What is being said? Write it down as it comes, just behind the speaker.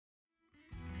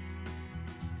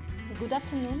Good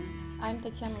afternoon, I'm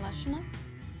Tatiana Lashina,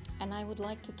 and I would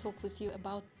like to talk with you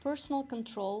about personal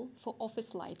control for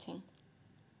office lighting.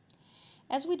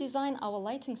 As we design our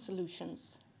lighting solutions,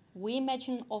 we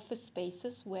imagine office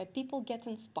spaces where people get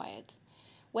inspired,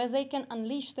 where they can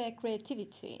unleash their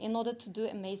creativity in order to do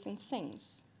amazing things.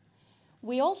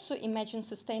 We also imagine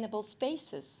sustainable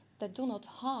spaces that do not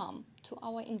harm to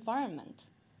our environment.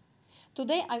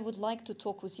 Today I would like to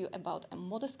talk with you about a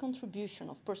modest contribution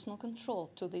of personal control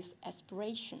to this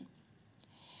aspiration.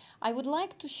 I would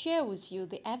like to share with you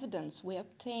the evidence we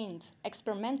obtained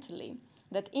experimentally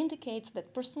that indicates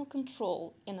that personal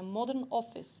control in a modern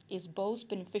office is both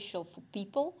beneficial for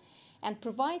people and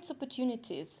provides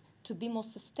opportunities to be more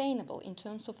sustainable in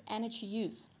terms of energy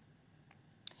use.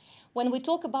 When we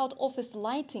talk about office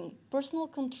lighting, personal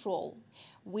control,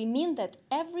 we mean that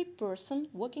every person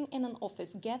working in an office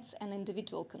gets an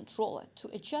individual controller to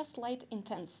adjust light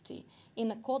intensity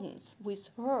in accordance with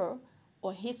her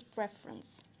or his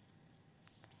preference.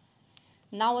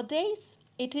 Nowadays,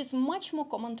 it is much more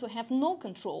common to have no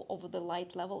control over the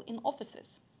light level in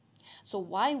offices. So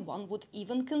why one would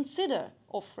even consider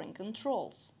offering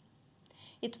controls?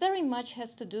 It very much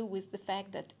has to do with the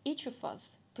fact that each of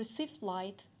us perceive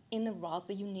light in a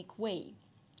rather unique way.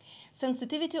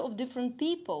 Sensitivity of different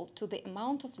people to the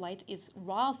amount of light is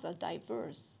rather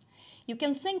diverse. You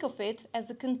can think of it as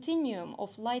a continuum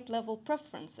of light level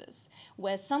preferences,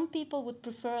 where some people would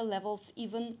prefer levels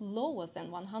even lower than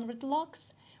 100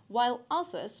 lux, while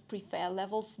others prefer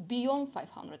levels beyond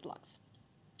 500 lux.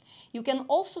 You can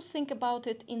also think about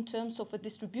it in terms of a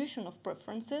distribution of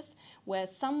preferences, where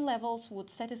some levels would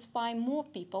satisfy more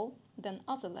people than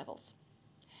other levels.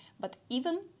 But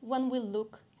even when we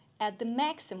look at the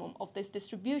maximum of this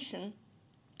distribution,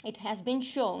 it has been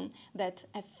shown that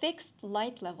a fixed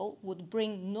light level would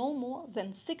bring no more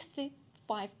than 65%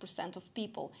 of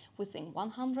people within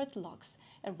 100 lux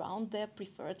around their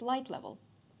preferred light level.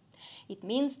 It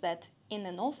means that in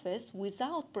an office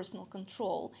without personal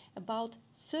control, about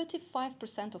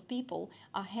 35% of people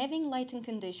are having lighting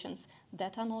conditions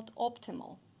that are not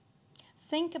optimal.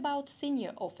 Think about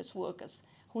senior office workers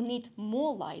who need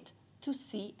more light to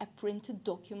see a printed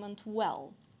document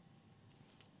well.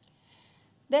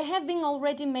 There have been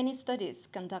already many studies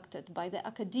conducted by the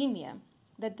academia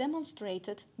that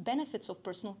demonstrated benefits of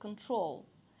personal control,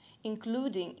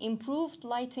 including improved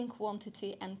lighting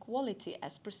quantity and quality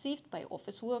as perceived by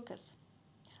office workers,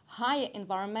 higher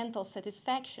environmental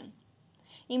satisfaction,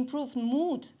 improved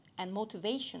mood and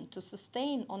motivation to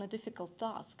sustain on a difficult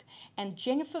task, and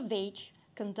Jennifer Vage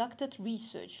conducted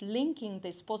research linking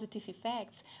these positive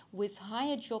effects with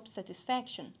higher job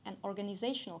satisfaction and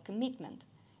organizational commitment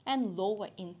and lower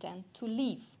intent to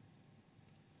leave.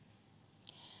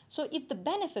 So if the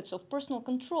benefits of personal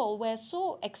control were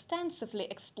so extensively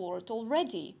explored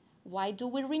already, why do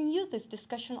we renew this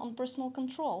discussion on personal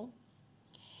control?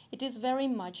 It is very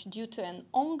much due to an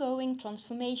ongoing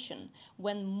transformation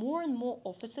when more and more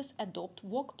offices adopt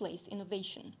workplace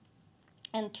innovation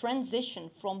and transition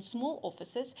from small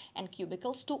offices and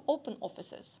cubicles to open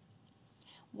offices.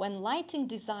 When lighting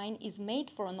design is made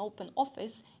for an open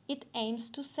office, it aims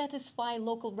to satisfy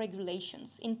local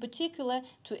regulations, in particular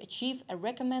to achieve a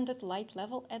recommended light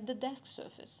level at the desk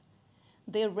surface.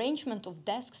 The arrangement of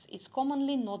desks is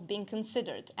commonly not being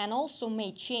considered and also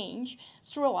may change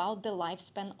throughout the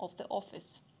lifespan of the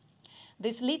office.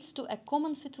 This leads to a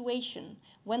common situation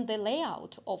when the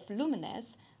layout of luminaires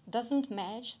doesn't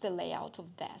match the layout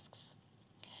of desks.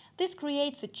 This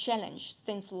creates a challenge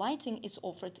since lighting is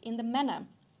offered in the manner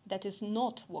that is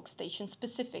not workstation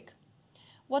specific.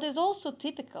 What is also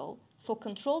typical for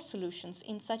control solutions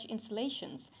in such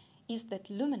installations is that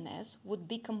luminaires would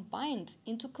be combined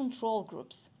into control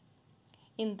groups.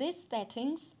 In these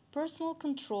settings, personal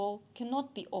control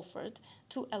cannot be offered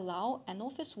to allow an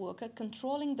office worker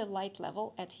controlling the light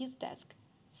level at his desk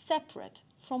separate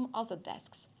from other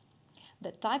desks.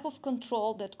 The type of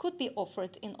control that could be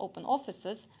offered in open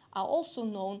offices are also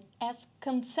known as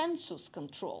consensus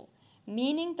control,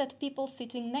 meaning that people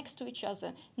sitting next to each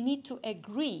other need to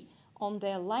agree on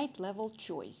their light level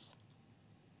choice.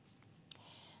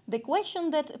 The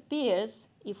question that appears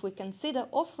if we consider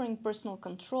offering personal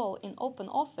control in open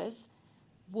office,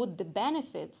 would the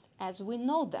benefits as we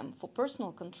know them for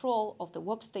personal control of the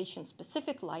workstation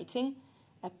specific lighting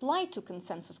apply to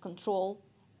consensus control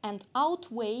and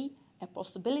outweigh a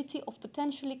possibility of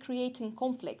potentially creating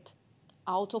conflict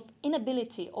out of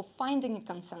inability of finding a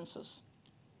consensus?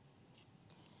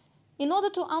 In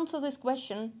order to answer this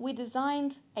question, we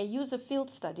designed a user field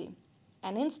study.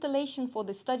 An installation for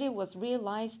the study was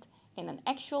realized in an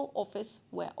actual office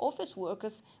where office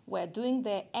workers were doing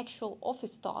their actual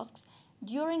office tasks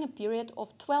during a period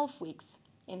of 12 weeks,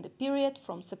 in the period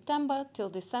from September till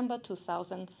December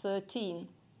 2013.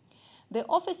 The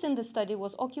office in the study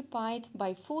was occupied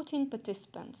by 14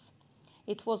 participants.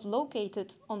 It was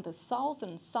located on the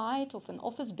southern side of an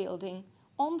office building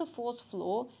on the 4th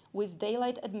floor with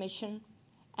daylight admission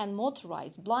and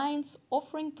motorized blinds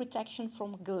offering protection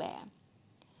from glare.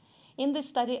 In this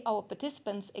study, our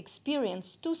participants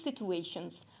experienced two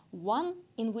situations, one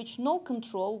in which no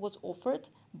control was offered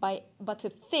but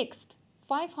a fixed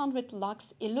 500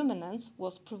 lux illuminance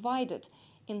was provided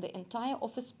in the entire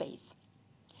office space.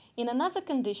 In another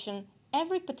condition,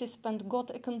 every participant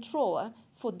got a controller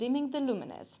for dimming the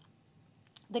luminaires.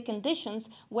 The conditions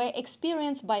were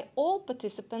experienced by all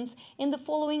participants in the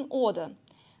following order,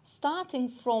 starting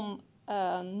from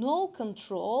no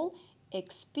control,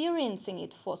 experiencing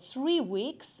it for 3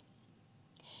 weeks,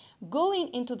 going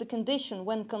into the condition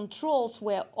when controls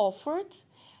were offered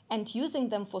and using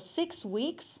them for 6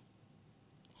 weeks,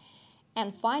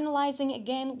 and finalizing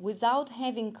again without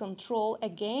having control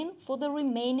again for the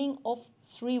remaining of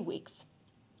 3 weeks.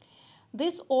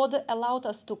 This order allowed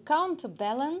us to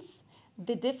counterbalance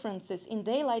the differences in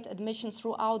daylight admission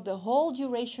throughout the whole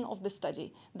duration of the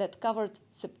study that covered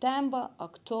September,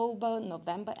 October,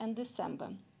 November and December.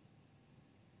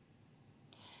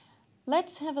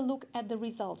 Let's have a look at the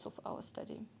results of our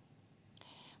study.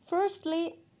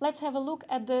 Firstly, let's have a look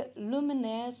at the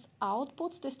luminaires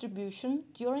outputs distribution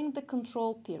during the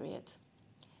control period.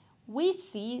 We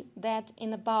see that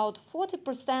in about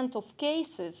 40% of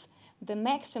cases, the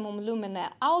maximum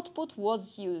luminaire output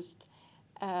was used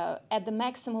at the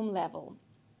maximum level.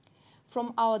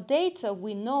 From our data,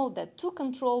 we know that 2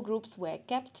 control groups were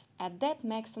kept at that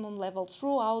maximum level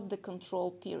throughout the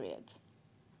control period.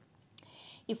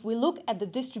 If we look at the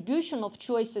distribution of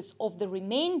choices of the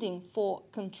remaining 4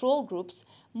 control groups,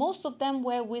 most of them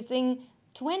were within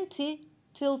 20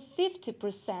 till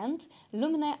 50%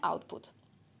 luminaire output.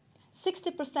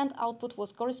 60% output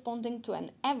was corresponding to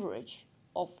an average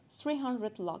of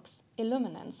 300 lux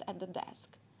illuminance at the desk.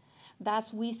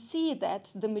 Thus, we see that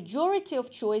the majority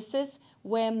of choices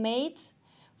were made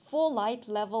for light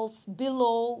levels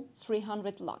below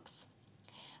 300 lux.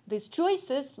 These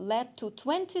choices led to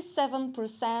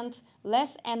 27% less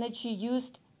energy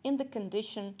used in the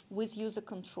condition with user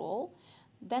control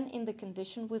than in the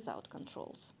condition without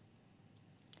controls.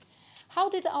 How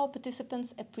did our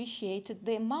participants appreciate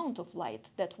the amount of light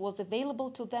that was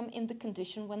available to them in the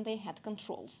condition when they had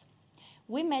controls?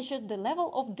 We measured the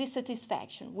level of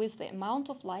dissatisfaction with the amount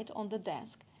of light on the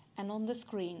desk and on the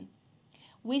screen.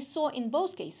 We saw in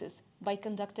both cases, by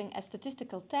conducting a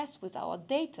statistical test with our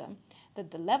data, that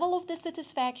the level of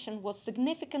dissatisfaction was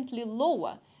significantly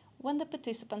lower when the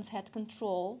participants had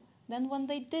control than when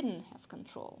they didn't have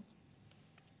control.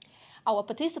 Our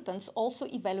participants also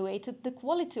evaluated the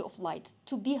quality of light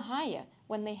to be higher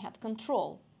when they had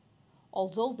control.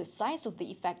 Although the size of the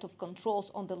effect of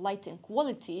controls on the lighting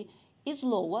quality is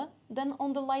lower than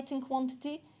on the lighting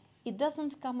quantity, it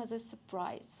doesn't come as a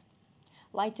surprise.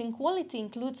 Lighting quality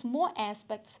includes more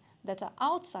aspects that are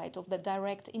outside of the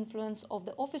direct influence of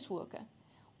the office worker,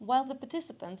 while the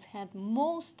participants had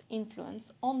most influence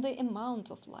on the amount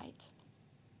of light.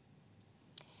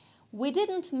 We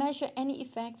didn't measure any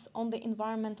effects on the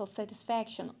environmental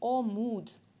satisfaction or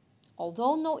mood.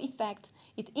 Although no effect,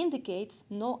 it indicates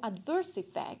no adverse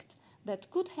effect that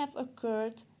could have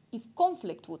occurred if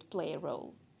conflict would play a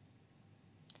role.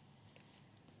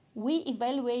 We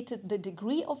evaluated the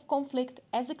degree of conflict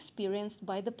as experienced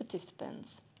by the participants.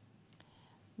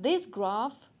 This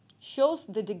graph shows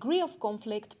the degree of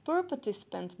conflict per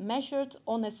participant measured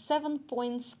on a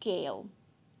 7-point scale.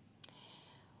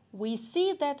 We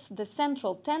see that the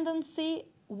central tendency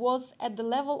was at the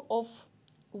level of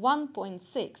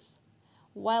 1.6,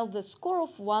 while the score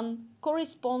of 1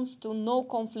 corresponds to no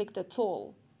conflict at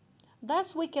all.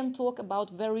 Thus, we can talk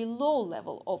about very low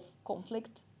level of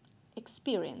conflict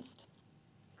experienced.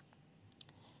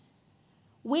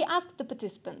 We asked the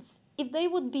participants if they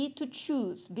would be to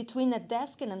choose between a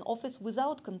desk in an office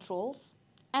without controls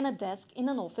and a desk in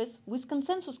an office with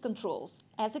consensus controls,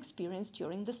 as experienced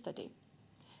during the study.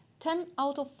 10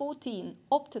 out of 14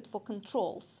 opted for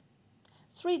controls.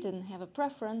 3 didn't have a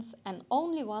preference and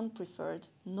only 1 preferred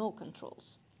no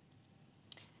controls.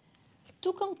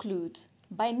 To conclude,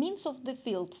 by means of the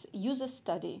field's user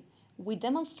study, we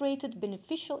demonstrated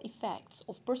beneficial effects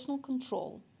of personal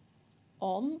control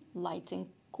on lighting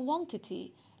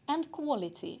quantity and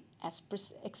quality as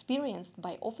experienced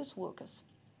by office workers.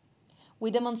 We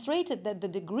demonstrated that the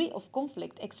degree of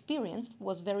conflict experienced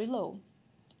was very low,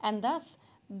 and thus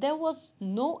there was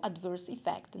no adverse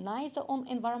effect neither on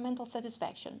environmental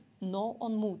satisfaction nor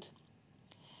on mood.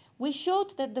 We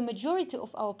showed that the majority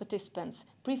of our participants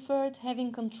preferred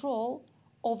having control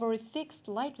over a fixed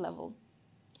light level.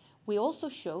 We also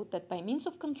showed that by means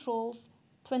of controls,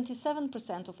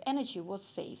 27% of energy was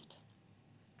saved.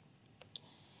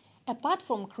 Apart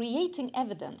from creating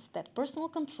evidence that personal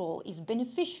control is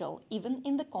beneficial even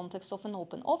in the context of an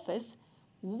open office,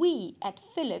 we at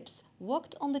Philips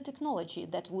worked on the technology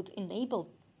that would enable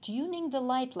tuning the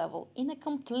light level in a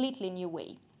completely new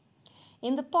way.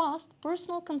 In the past,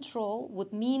 personal control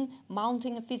would mean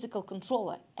mounting a physical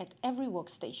controller at every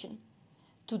workstation.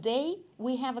 Today,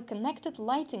 we have a connected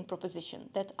lighting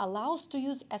proposition that allows to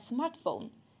use a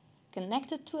smartphone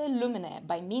connected to a luminaire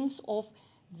by means of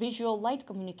visual light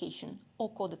communication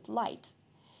or coded light,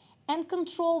 and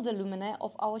control the luminaire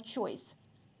of our choice.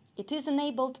 It is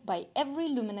enabled by every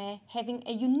luminaire having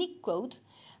a unique code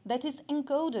that is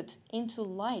encoded into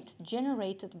light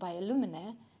generated by a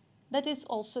luminaire that is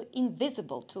also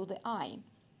invisible to the eye.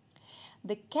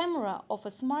 The camera of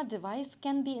a smart device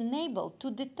can be enabled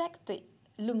to detect the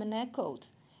luminaire code,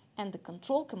 and the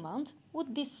control command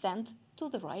would be sent to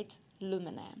the right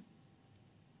luminaire.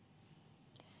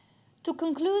 To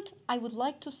conclude, I would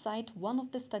like to cite one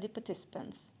of the study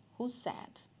participants who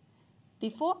said,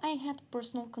 "Before I had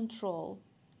personal control,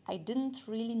 I didn't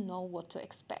really know what to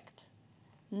expect.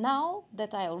 Now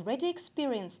that I already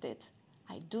experienced it,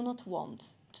 I do not want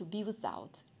to be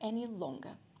without any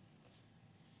longer."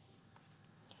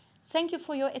 Thank you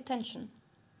for your attention.